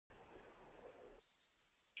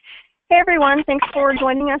Hey everyone, thanks for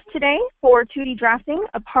joining us today for 2D Drafting,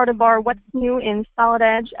 a part of our What's New in Solid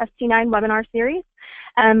Edge ST9 webinar series.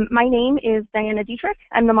 My name is Diana Dietrich.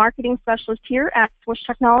 I'm the marketing specialist here at Swish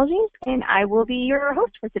Technologies, and I will be your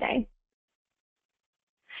host for today.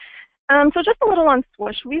 So just a little on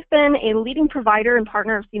Swish. We've been a leading provider and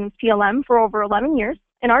partner of Siemens PLM for over 11 years,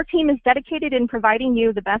 and our team is dedicated in providing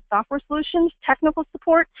you the best software solutions, technical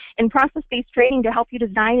support, and process-based training to help you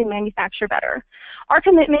design and manufacture better. Our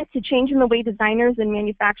commitment to changing the way designers and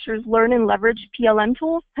manufacturers learn and leverage PLM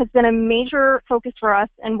tools has been a major focus for us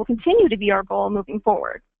and will continue to be our goal moving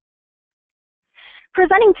forward.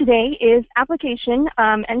 Presenting today is application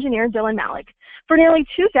engineer Dylan Malik. For nearly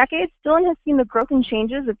 2 decades, Dylan has seen the growth and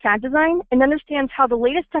changes of CAD design and understands how the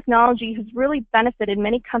latest technology has really benefited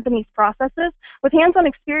many companies' processes with hands-on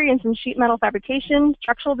experience in sheet metal fabrication,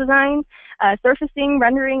 structural design, surfacing,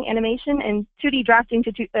 rendering, animation, and 2D drafting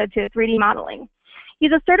to 3D modeling.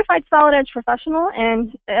 He's a certified Solid Edge professional and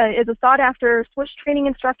is a sought-after Swish training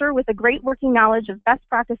instructor with a great working knowledge of best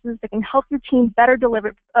practices that can help your team better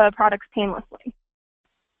deliver products painlessly.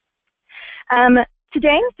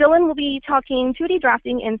 Today, Dylan will be talking 2D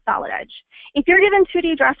drafting in Solid Edge. If you're given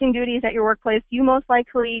 2D drafting duties at your workplace, you most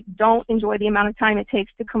likely don't enjoy the amount of time it takes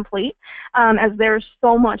to complete, as there's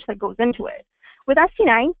so much that goes into it. With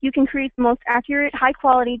ST9, you can create the most accurate,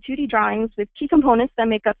 high-quality 2D drawings with key components that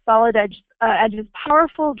make up Solid Edge's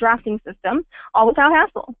powerful drafting system, all without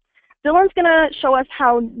hassle. Dylan's going to show us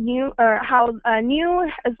how new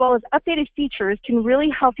as well as updated features can really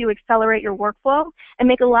help you accelerate your workflow and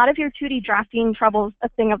make a lot of your 2D drafting troubles a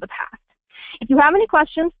thing of the past. If you have any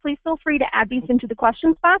questions, please feel free to add these into the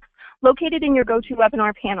questions box located in your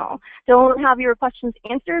GoToWebinar panel. Dylan will have your questions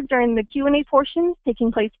answered during the Q&A portion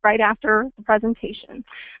taking place right after the presentation.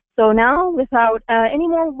 So now, without any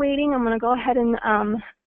more waiting, I'm going to go ahead and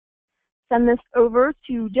send this over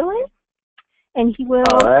to Dylan. And he will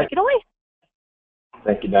take it away.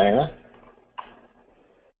 Thank you, Diana.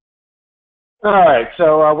 All right,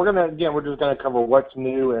 so we're just gonna cover what's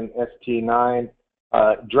new in ST9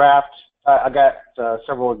 draft. I got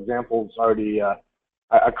several examples already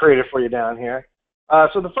I created for you down here.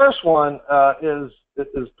 So the first one is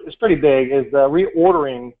pretty big. Is the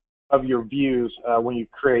reordering of your views when you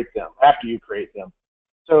create them, after you create them.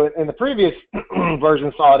 So in the previous version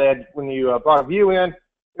of Solid Edge, when you brought a view in,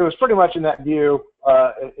 it was pretty much in that view.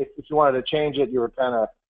 If you wanted to change it, you were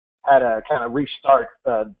had to kind of restart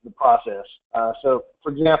the process. So,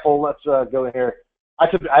 for example, let's go in here. I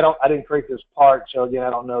didn't create this part, so again, I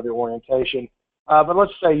don't know the orientation. But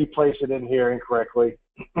let's say you place it in here incorrectly.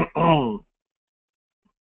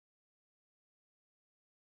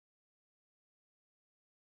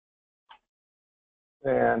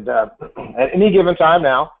 And at any given time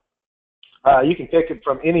now, you can pick it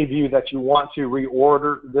from any view that you want to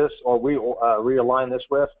reorder this or realign this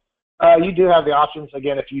with. You do have the options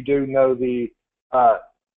again if you do know the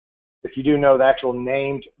actual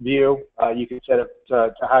named view. You can set it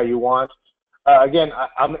to how you want. Again,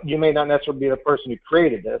 you may not necessarily be the person who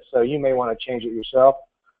created this, so you may want to change it yourself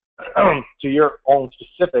to your own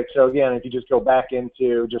specific. So again, if you just go back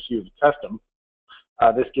into just use custom,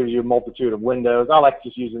 this gives you a multitude of windows. I like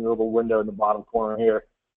just using the little window in the bottom corner here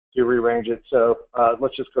to rearrange it. So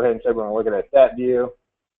let's just go ahead and say we're going to look at that view.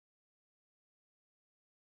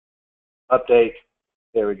 Update.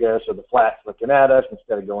 There we go. So the flat's looking at us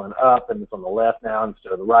instead of going up, and it's on the left now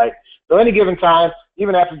instead of the right. So any given time,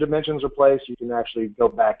 even after dimensions are placed, you can actually go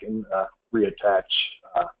back and reattach.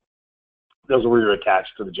 Those will reattach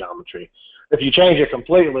to the geometry. If you change it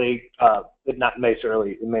completely, it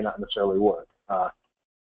may not necessarily work.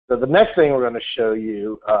 So the next thing we're going to show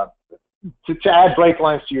you. To add break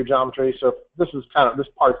lines to your geometry, so this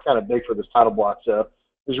part's kind of big for this title block, so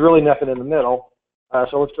there's really nothing in the middle.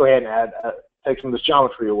 So let's go ahead and take some of this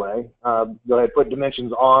geometry away. Go ahead and put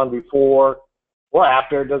dimensions on before or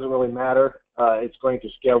after, it doesn't really matter. It's going to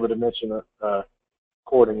scale the dimension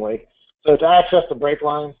accordingly. So to access the break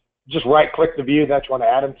lines, just right-click the view that you want to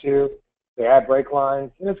add them to add break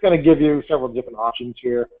lines, and it's going to give you several different options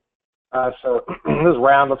here. So this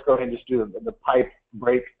round, let's go ahead and just do the pipe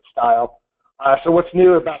break style. So what's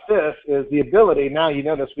new about this is the ability, now you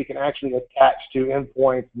notice we can actually attach to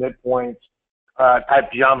endpoints, midpoints,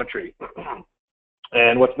 type geometry.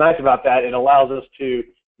 And what's nice about that, it allows us to,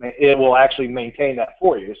 it will actually maintain that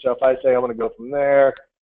for you. So if I say I want to go from there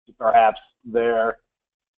to perhaps there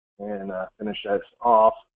and finish that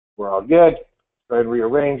off, we're all good. Go ahead and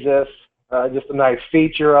rearrange this. Just a nice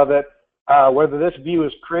feature of it. Whether this view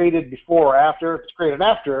is created before or after, if it's created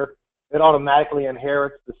after, it automatically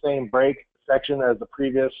inherits the same break section as the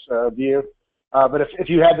previous view. But if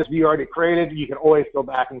you had this view already created, you can always go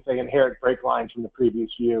back and say inherit break lines from the previous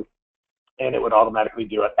view, and it would automatically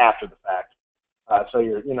do it after the fact. So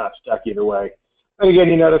you're not stuck either way. And again,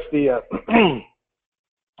 you notice the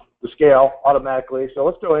the scale automatically. So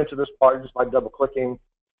let's go into this part just by double clicking,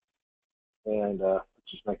 and let's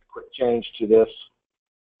just make a quick change to this.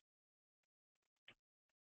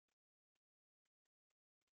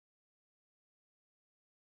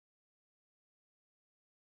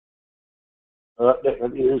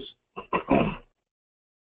 That is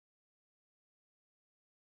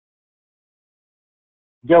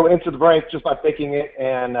go into the break just by picking it,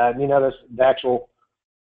 and you notice the actual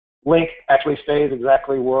link actually stays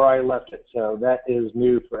exactly where I left it. So that is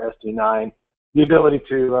new for ST9, the ability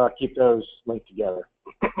to keep those linked together.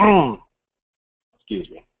 Excuse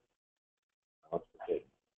me. Let's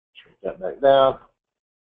shrink that back down.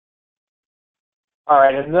 All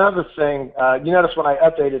right, another thing, you notice when I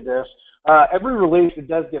updated this, every release it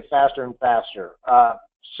does get faster and faster.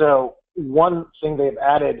 So one thing they've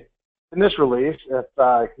added in this release,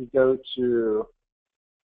 if you go to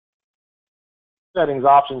settings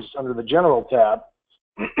options under the general tab,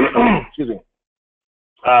 excuse me,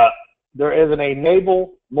 there is an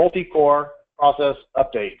enable multi-core process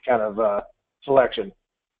update kind of selection.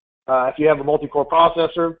 If you have a multi-core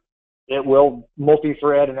processor, it will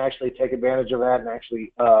multi-thread and actually take advantage of that and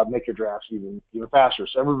actually make your drafts even faster.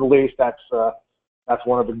 So every release, that's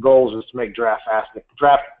one of the goals, is to make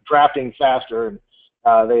drafting faster, and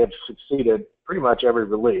they have succeeded pretty much every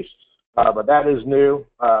release. But that is new.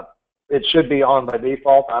 It should be on by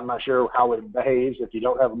default. I'm not sure how it behaves if you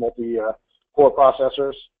don't have multi-core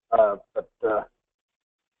processors, but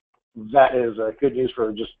that is good news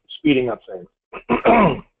for just speeding up things.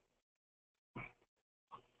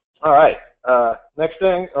 All right, next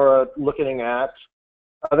thing, looking at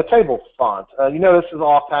the table font. You know, this is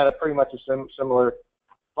all kind of pretty much a similar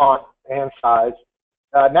font and size.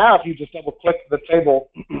 Now, if you just double click the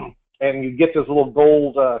table and you get this little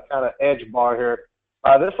gold kind of edge bar here,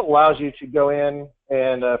 this allows you to go in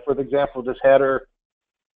and, for the example, this header,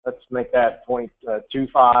 let's make that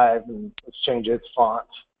 0.25 and let's change its font.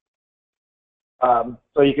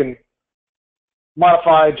 So you can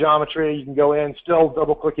modify geometry. You can go in, still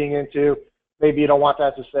double clicking into, maybe you don't want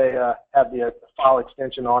that to say have the file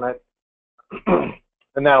extension on it,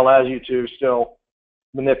 and that allows you to still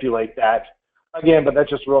manipulate that. Again, but that's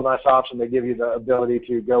just a real nice option. They give you the ability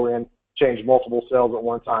to go in, change multiple cells at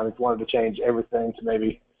one time. If you wanted to change everything to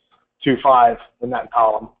maybe 2.5 in that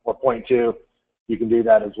column or 0.2, you can do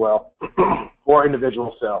that as well, or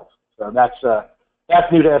individual cells. So that's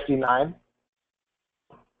new to ST9.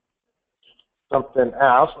 Something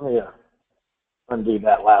else. Let me undo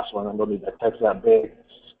that last one. I don't need that text that big.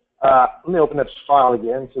 Let me open this file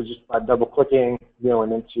again. So just by double clicking,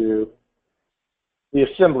 going into the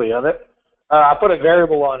assembly of it. I put a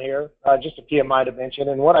variable on here, just a PMI dimension,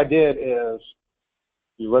 and what I did is,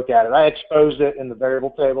 you look at it, I exposed it in the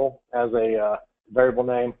variable table as a variable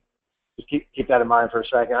name. Just keep that in mind for a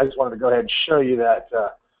second. I just wanted to go ahead and show you that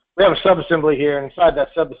we have a subassembly here, and inside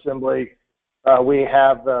that subassembly, we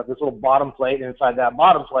have this little bottom plate, and inside that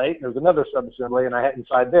bottom plate, there's another subassembly, and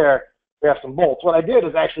inside there, we have some bolts. What I did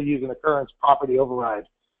is actually use an occurrence property override.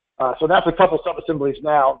 So that's a couple subassemblies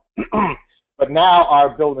now. But now our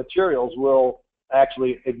bill of materials will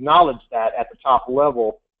actually acknowledge that at the top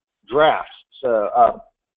level drafts. So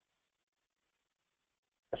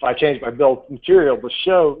if I change my bill of material to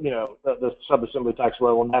show, the subassembly types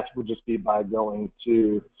level, and that would just be by going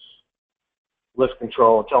to list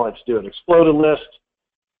control and telling it to do an exploded list.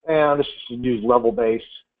 And this is use level base.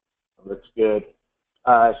 Looks good.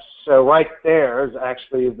 So right there is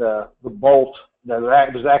actually the bolt.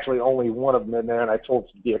 There's actually only one of them in there, and I told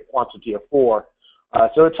it to be a quantity of 4.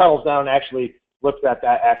 So it tunnels down and actually looks at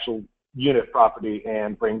that actual unit property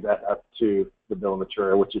and brings that up to the bill of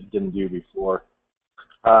material, which it didn't do before.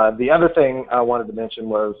 The other thing I wanted to mention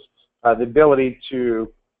was the ability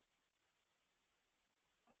to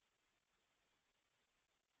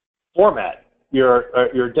format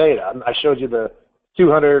your data. I showed you the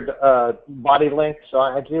 200 body length, so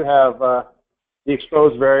I do have the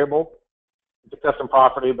exposed variable. It's a custom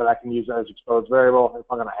property, but I can use that as exposed variable if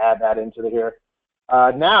I'm going to add that into here.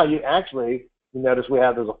 Now you notice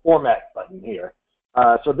there's a format button here.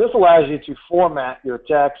 So this allows you to format your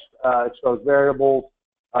text, exposed variables,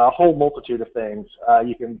 a whole multitude of things.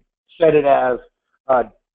 You can set it as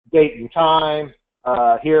date and time.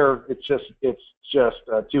 Here it's just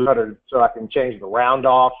 200, so I can change the round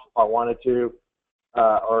off if I wanted to,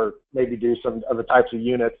 or maybe do some other types of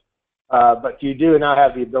units. But you do now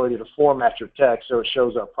have the ability to format your text so it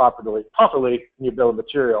shows up properly in your bill of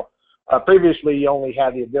material. Previously, you only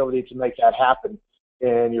had the ability to make that happen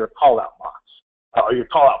in your call-out box, or your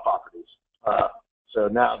call-out properties. So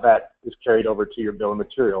now that is carried over to your bill of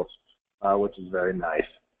materials, which is very nice.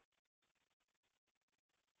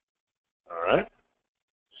 All right.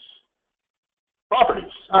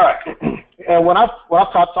 Properties. All right. And when I've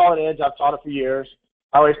taught Solid Edge, I've taught it for years.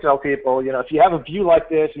 I always tell people, you know, if you have a view like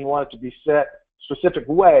this and you want it to be set a specific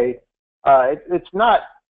way, it's not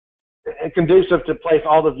conducive to place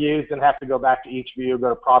all the views and have to go back to each view, go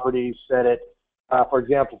to properties, set it. For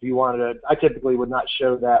example, if you wanted to, I typically would not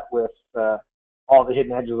show that with all the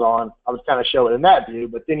hidden edges on. I would kind of show it in that view,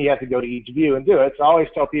 but then you have to go to each view and do it. So I always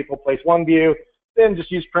tell people, place one view, then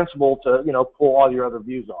just use Principal to, you know, pull all your other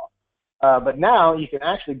views off. But now you can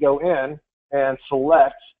actually go in and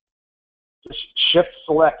select, just shift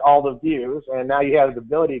select all the views, and now you have the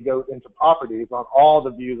ability to go into properties on all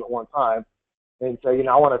the views at one time and say, you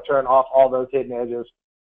know, I want to turn off all those hidden edges,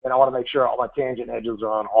 and I want to make sure all my tangent edges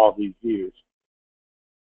are on all these views.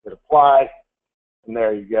 Hit apply, and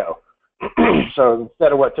there you go. So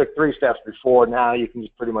instead of what took 3 steps before, now you can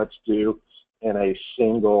just pretty much do in a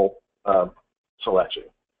single selection.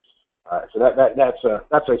 So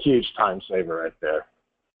that's a huge time saver right there.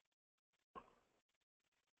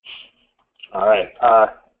 All right,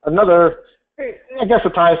 another, I guess, a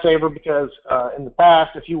time saver, because in the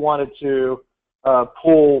past, if you wanted to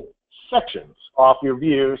pull sections off your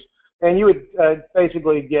views, and you would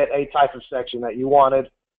basically get a type of section that you wanted,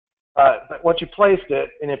 but once you placed it,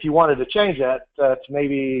 and if you wanted to change that to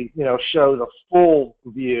maybe, you know, show the full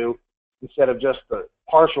view instead of just the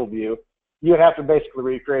partial view, you would have to basically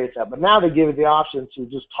recreate that. But now they give you the option to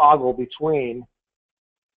just toggle between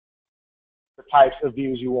the types of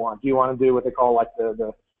views you want. Do you want to do what they call, like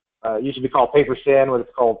used to be called paper thin, what it's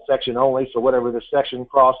called section only, so whatever the section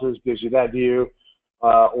crosses gives you that view,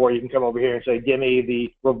 or you can come over here and say, give me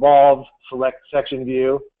the revolved select section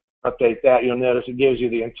view, update that. You'll notice it gives you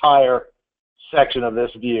the entire section of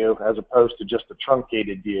this view as opposed to just a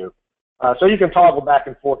truncated view. So you can toggle back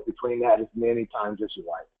and forth between that as many times as you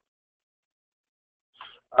like.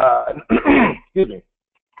 Excuse me.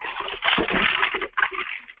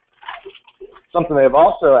 Something they've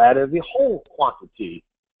also added is the whole quantity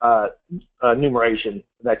numeration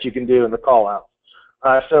that you can do in the callout.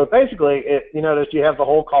 So basically, you notice you have the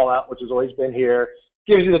whole callout, which has always been here.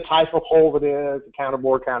 Gives you the type of hole it is, the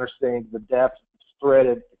counterbore, countersink, the depth,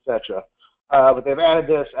 threaded, etc. But they've added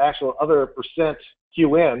this actual other percent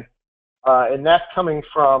QN, and that's coming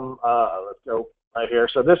from, let's go right here.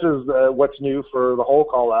 So this is what's new for the whole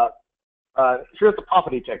callout. Here's the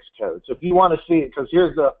property text code. So if you want to see it, because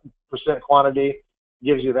here's the percent quantity,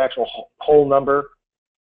 gives you the actual whole number.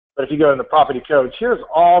 But if you go in the property codes, here's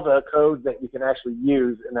all the codes that you can actually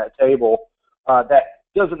use in that table that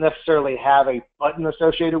doesn't necessarily have a button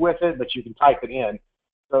associated with it, but you can type it in.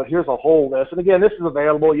 So here's a whole list. And again, this is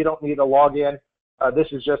available. You don't need to log in. This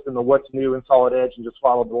is just in the what's new in Solid Edge, and just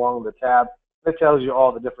follow along the tab. It tells you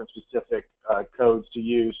all the different specific codes to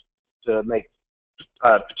use to make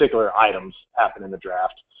particular items happen in the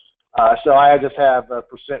draft. So I just have a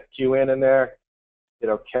percent QN in there. Hit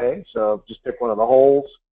OK. So just pick one of the holes.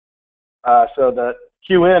 So the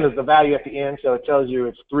QN is the value at the end, so it tells you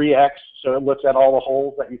it's 3x. So it looks at all the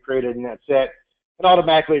holes that you created in that set. It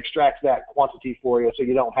automatically extracts that quantity for you, so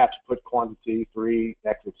you don't have to put quantity 3x,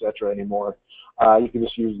 etc. anymore. You can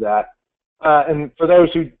just use that. And for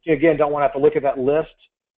those who, again, don't want to have to look at that list,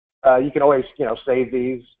 you can always, save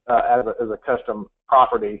these as a custom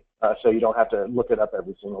property, so you don't have to look it up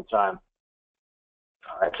every single time.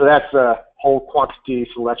 All right, so that's whole quantity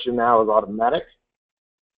selection now is automatic.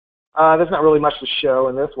 There's not really much to show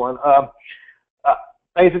in this one.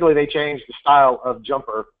 Basically, they changed the style of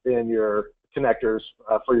jumper in your connectors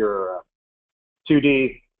for your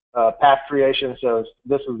 2D path creation. So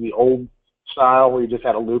this is the old style where you just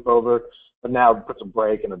had a loop over, but now it puts a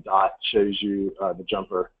break and a dot, shows you the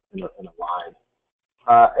jumper in a line.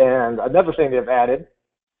 And another thing they've added,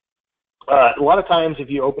 a lot of times if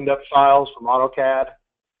you opened up files from AutoCAD,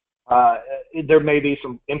 there may be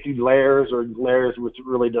some empty layers or layers which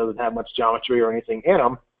really doesn't have much geometry or anything in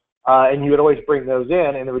them, and you would always bring those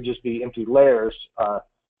in, and it would just be empty layers,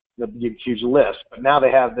 the huge list. But now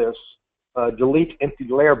they have this delete empty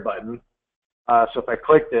layer button. So if I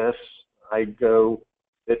click this, I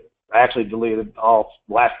actually deleted all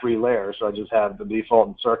last 3 layers, so I just have the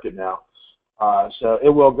default circuit now. So it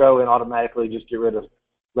will go and automatically just get rid of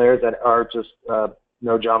layers that are just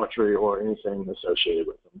no geometry or anything associated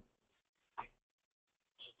with them.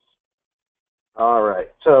 All right,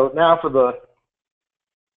 so now for the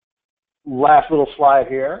last little slide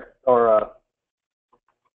here, or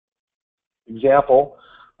example.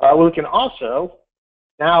 We can also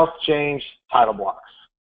now change title blocks,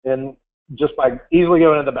 and just by easily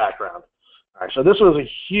going in the background. All right, so this was a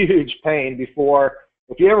huge pain before.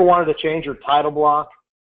 If you ever wanted to change your title block,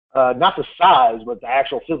 not the size, but the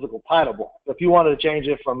actual physical title block. If you wanted to change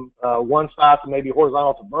it from one side to maybe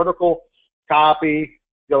horizontal to vertical, copy,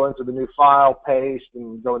 go into the new file, paste,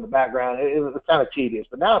 and go in the background, it was kind of tedious.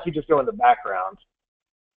 But now if you just go in the background,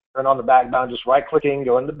 turn on the background, just right-clicking,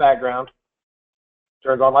 go in the background,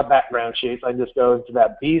 turns on my background sheets. I just go into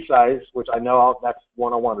that B size, which I know that's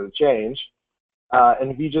one I wanted to change.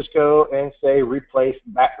 And if you just go and say replace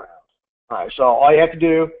background. All right, so all you have to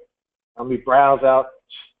do, let me browse out.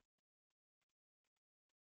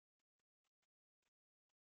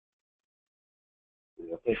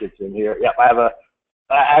 I think it's in here. Yep,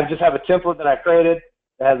 I just have a template that I created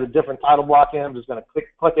that has a different title block in. I'm just going to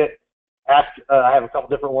click it. I have a couple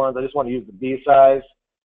different ones. I just want to use the B size.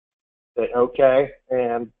 Say OK,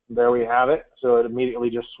 and there we have it. So it immediately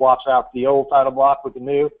just swaps out the old title block with the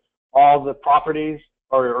new. All the properties,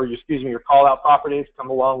 or excuse me, your call-out properties come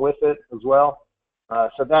along with it as well.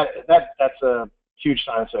 So that's a huge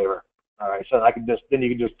time saver. All right, so then you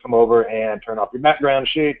can just come over and turn off your background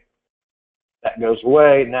sheet. That goes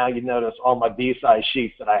away. Now you notice all my B-size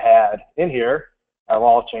sheets that I had in here have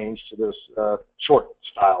all changed to this short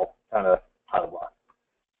style kind of title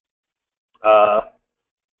block.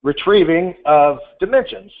 Retrieving of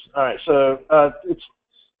dimensions. All right, so it's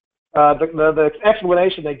the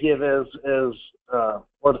explanation they give is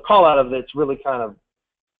or the call out of it's really kind of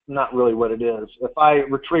not really what it is. If I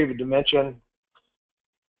retrieve a dimension,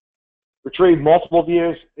 retrieve multiple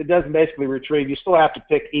views, it doesn't basically retrieve. You still have to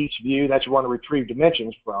pick each view that you want to retrieve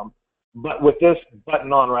dimensions from. But with this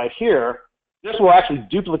button on right here, this will actually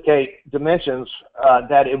duplicate dimensions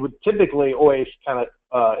that it would typically always kind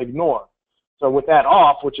of ignore. So with that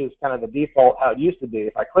off, which is kind of the default how it used to be,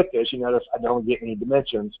 if I click this, you notice I don't get any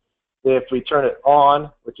dimensions. If we turn it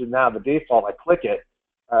on, which is now the default, I click it,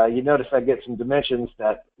 you notice I get some dimensions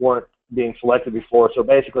that weren't being selected before. So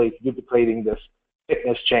basically, it's duplicating this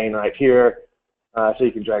thickness chain right here, so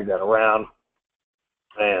you can drag that around.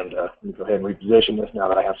 And let me go ahead and reposition this now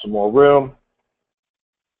that I have some more room.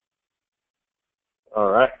 All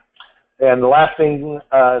right. And the last thing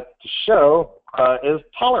to show is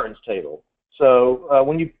tolerance table. So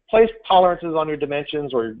when you place tolerances on your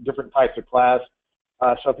dimensions or different types of class,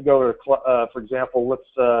 so if we go to, for example,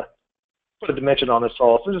 let's put a dimension on this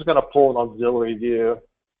hole. So I'm just going to pull an auxiliary view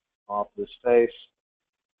off this face.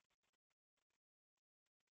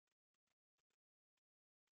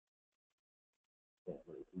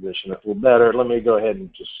 Position it a little better. Let me go ahead and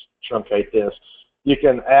just truncate this. You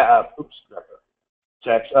can add,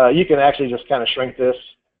 text. You can actually just kind of shrink this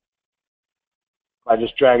by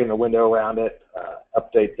just dragging the window around it,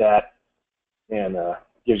 update that, and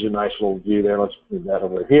gives you a nice little view there. Let's move that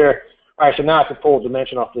over here. All right, so now I can pull a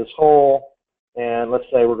dimension off this hole, and let's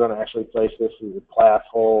say we're going to actually place this as a class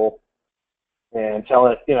hole and tell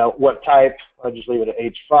it, what type. I'll just leave it at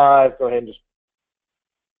H5. Go ahead and just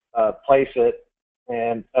place it,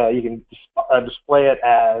 and you can display it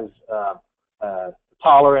as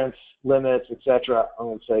tolerance, limits, etc. I'm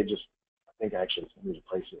going to say I think actually, let me just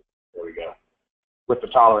place it. There we go. With the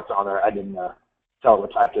tolerance on there, I didn't tell it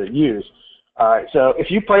what type to use. All right, so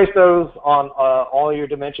if you place those on all your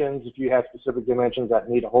dimensions, if you have specific dimensions that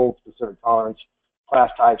need to hold specific tolerance class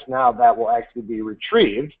types, now that will actually be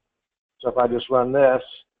retrieved. So if I just run this,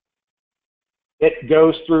 it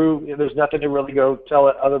goes through, there's nothing to really go tell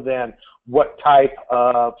it other than what type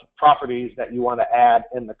of properties that you want to add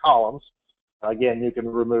in the columns. Again, you can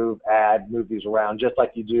remove, add, move these around just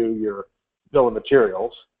like you do your bill of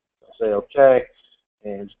materials. I'll say OK,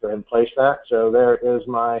 and just go ahead and place that. So there is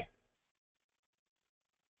my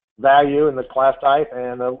value in the class type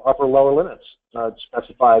and the upper lower limits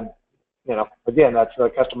specified. Again, that's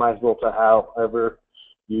customizable to however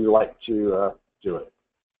you like to do it.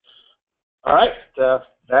 All right,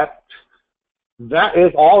 that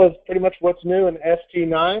is all is pretty much what's new in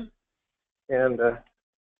ST9. And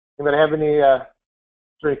anybody have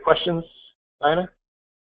any questions, Diana?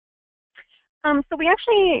 So we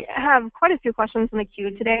actually have quite a few questions in the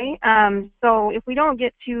queue today. So if we don't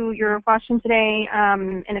get to your question today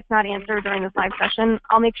and it's not answered during this live session,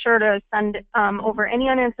 I'll make sure to send over any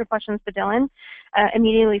unanswered questions to Dylan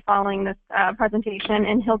immediately following this presentation,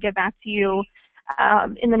 and he'll get back to you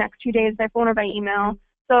in the next 2 days by phone or by email.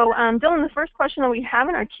 So Dylan, the first question that we have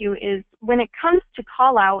in our queue is, when it comes to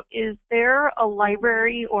call out, is there a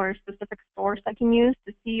library or a specific source I can use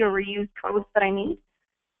to see or reuse codes that I need?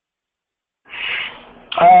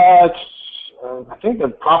 I think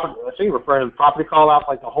you're referring to the property callouts,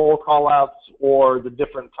 like the whole callouts, or the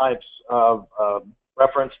different types of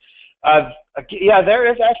reference. Yeah, there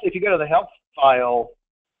is actually. If you go to the help file,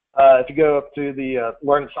 if you go up to the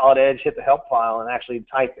Learn Solid Edge, hit the help file, and actually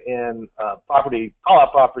type in property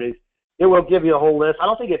callout properties, it will give you a whole list. I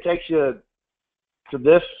don't think it takes you to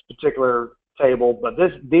this particular table, but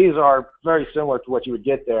these are very similar to what you would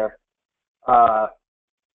get there.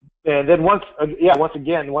 And then once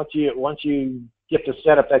you get the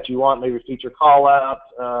setup that you want, maybe feature call out,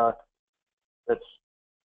 let's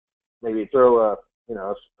maybe throw a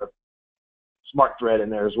smart thread in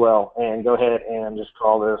there as well, and go ahead and just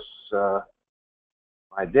call this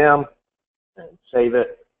my dim and save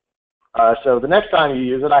it. So the next time you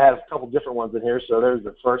use it, I have a couple different ones in here. So there's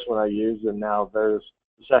the first one I used, and now there's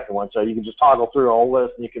the second one. So you can just toggle through a whole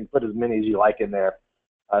list, and you can put as many as you like in there.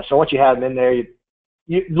 So once you have them in there,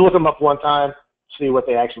 you look them up one time, see what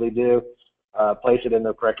they actually do, place it in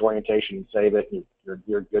the correct orientation, and save it, and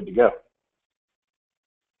you're good to go.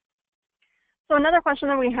 So another question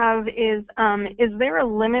that we have is there a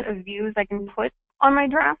limit of views I can put on my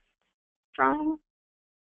draft drawing?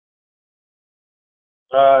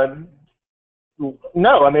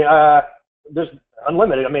 No, I mean, there's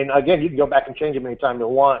unlimited. I mean, again, you can go back and change them anytime you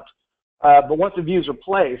want. But once the views are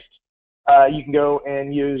placed, you can go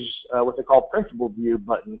and use what they call printable view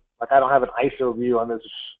button. Like I don't have an ISO view on this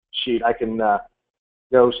sheet. I can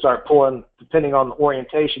go start pulling, depending on the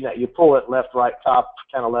orientation that you pull it, left, right, top,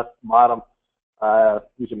 kind of left, bottom.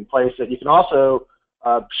 You can place it. You can also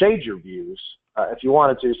shade your views if you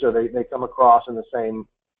wanted to, so they come across in the same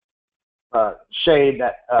shade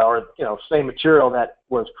that, or same material that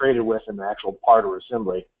was created with in the actual part or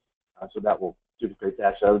assembly. So that will duplicate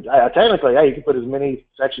that. So technically, yeah, you can put as many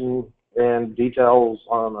sections and details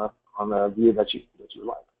on the view that you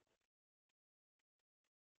like.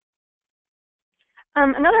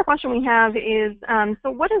 Another question we have is,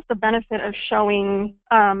 so what is the benefit of showing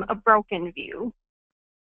a broken view?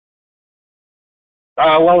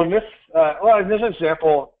 Well, in this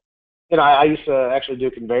example, I used to actually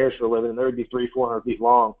do conveyors for a living, and they would be 300-400 feet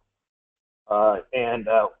long, and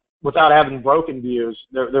without having broken views,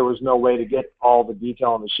 there was no way to get all the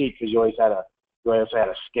detail on the sheet because you always had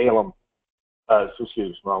to scale them. Excuse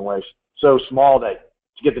me, wrong way. So small that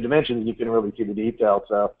to get the dimensions, you couldn't really see the detail.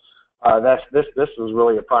 So this was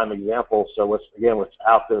really a prime example. So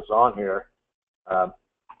without this on here,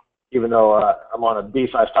 even though I'm on a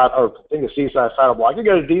D-size title, or I think a C-size title block, you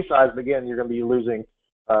go to D-size, but again, you're going to be losing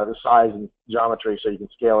the size and geometry, so you can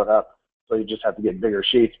scale it up. So you just have to get bigger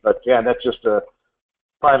sheets. But yeah, that's just a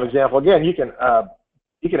prime example. Again, you can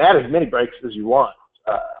add as many breaks as you want.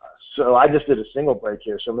 So I just did a single break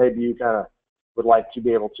here. So maybe you kind of would like to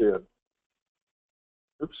be able to,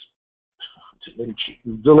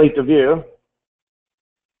 delete the view.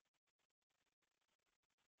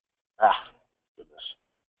 Goodness.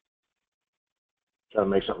 Trying to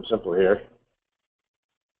make something simple here.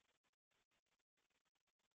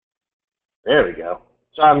 There we go.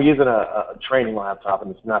 So I'm using a training laptop,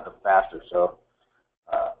 and it's not the fastest. So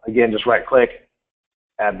again, just right-click,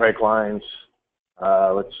 add break lines.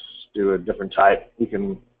 Let's do a different type. You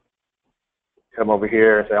can come over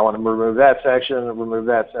here and say, I want to remove that section, and remove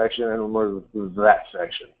that section, and remove that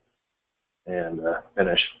section, and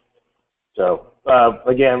finish. So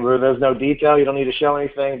again, where there's no detail, you don't need to show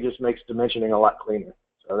anything. It just makes dimensioning a lot cleaner.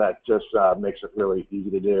 So that just makes it really easy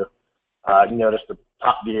to do. You notice the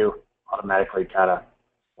top view automatically kind of, as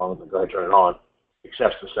long as I go ahead and turn it on,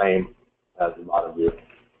 accepts the same as the bottom view.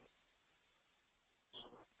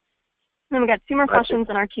 And we got two more questions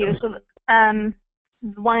in our queue. So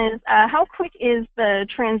one is, how quick is the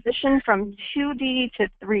transition from 2D to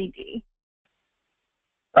 3D?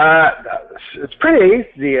 It's pretty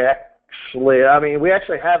easy, actually. I mean, we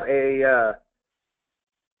actually have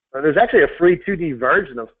there's actually a free 2D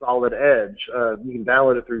version of Solid Edge. You can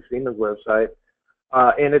download it through Siemens' website.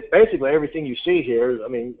 And it's basically everything you see here. I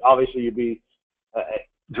mean, obviously you'd be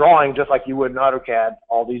drawing just like you would in AutoCAD,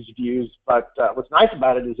 all these views. But what's nice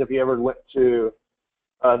about it is if you ever went to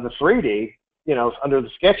the 3D, under the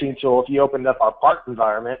sketching tool, if you opened up our part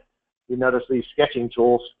environment, you notice these sketching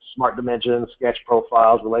tools, smart dimensions, sketch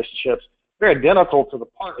profiles, relationships, they're identical to the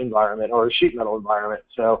part environment or a sheet metal environment.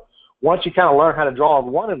 So once you kind of learn how to draw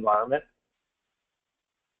in one environment,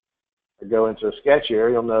 go into a sketch here,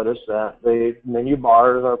 you'll notice that the menu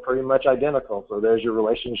bars are pretty much identical. So there's your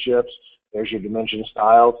relationships, there's your dimension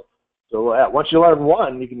styles. So once you learn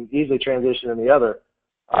one, you can easily transition in the other.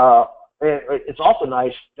 And it's also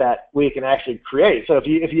nice that we can actually create. So if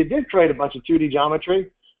you did create a bunch of 2D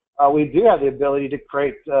geometry, we do have the ability to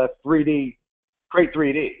create 3D.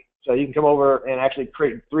 So you can come over and actually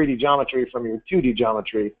create 3D geometry from your 2D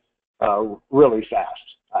geometry really fast.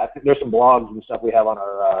 I think there's some blogs and stuff we have on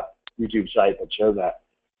our YouTube site that show that,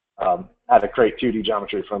 how to create 2D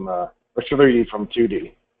geometry from, or 3D from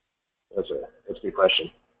 2D. That's a good question.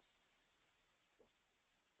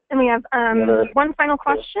 And we have one final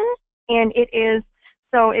question, and it is,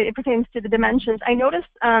 so it pertains to the dimensions. I noticed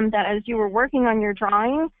that as you were working on your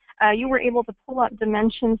drawing, you were able to pull up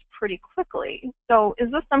dimensions pretty quickly. So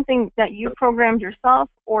is this something that you programmed yourself,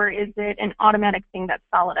 or is it an automatic thing that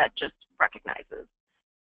Solid Edge just recognizes?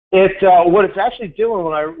 What it's actually doing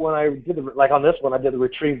when I did like on this one, I did the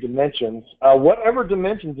retrieve dimensions. Whatever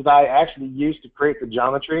dimensions that I actually used to create the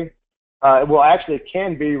geometry, it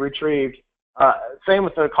can be retrieved. Same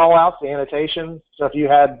with the callouts, the annotations. So if you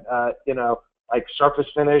had like surface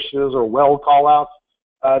finishes or weld callouts,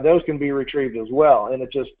 those can be retrieved as well. And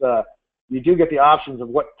it just you do get the options of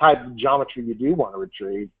what type of geometry you do want to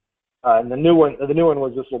retrieve. And the new one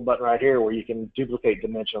was this little button right here where you can duplicate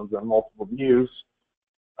dimensions on multiple views.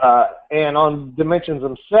 And on dimensions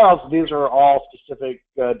themselves, these are all specific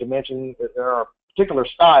dimensions. There are a particular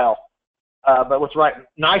style. But what's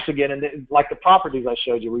nice again, and like the properties I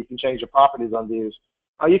showed you, where you can change the properties on these,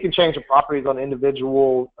 you can change the properties on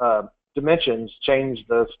individual dimensions, change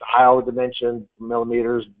the style of dimension,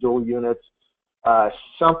 millimeters, dual units.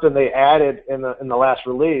 Something they added in the last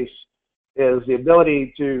release is the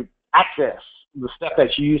ability to access the step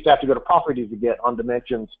that you used to have to go to properties to get on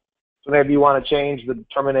dimensions. So maybe you want to change the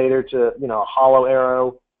terminator to a hollow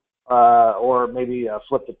arrow, or maybe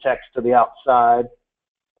flip the text to the outside,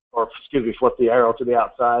 or flip the arrow to the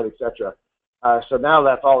outside, etc. So now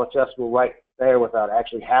that's all accessible right there without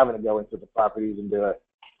actually having to go into the properties and do it.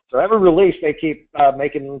 So every release they keep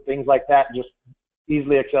making things like that just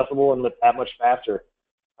easily accessible and that much faster.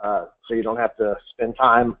 So you don't have to spend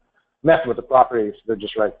time messing with the properties; they're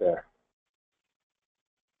just right there.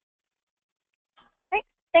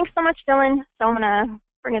 Thanks so much, Dylan. So I'm going to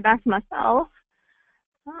bring it back to myself.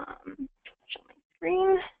 Show my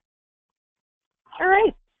screen. All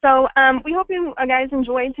right. So we hope you guys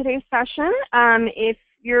enjoyed today's session. If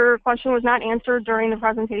your question was not answered during the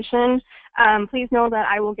presentation, please know that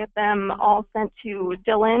I will get them all sent to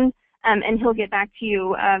Dylan, and he'll get back to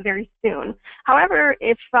you very soon. However,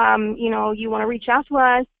 if you want to reach out to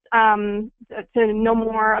us to know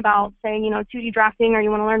more about, say, 2D drafting, or you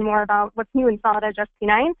want to learn more about what's new in Solid Edge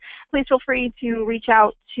ST9, please feel free to reach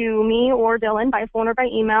out to me or Dylan by phone or by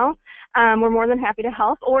email. We're more than happy to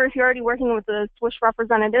help. Or if you're already working with the Swish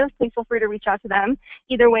representatives, please feel free to reach out to them.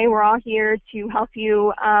 Either way, we're all here to help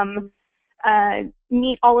you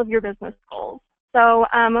meet all of your business goals. So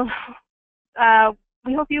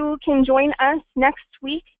we hope you can join us next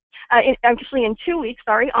week. Actually in 2 weeks,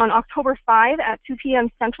 on October 5 at 2 p.m.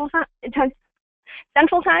 Central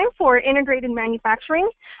Time for integrated manufacturing,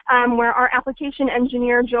 where our application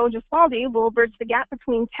engineer, Joe Giswaldi, will bridge the gap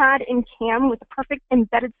between CAD and CAM with the perfect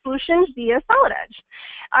embedded solutions via Solid Edge.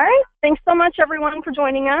 All right, thanks so much, everyone, for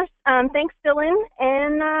joining us. Thanks, Dylan,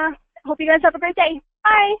 and hope you guys have a great day.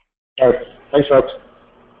 Bye. All right. Thanks, folks.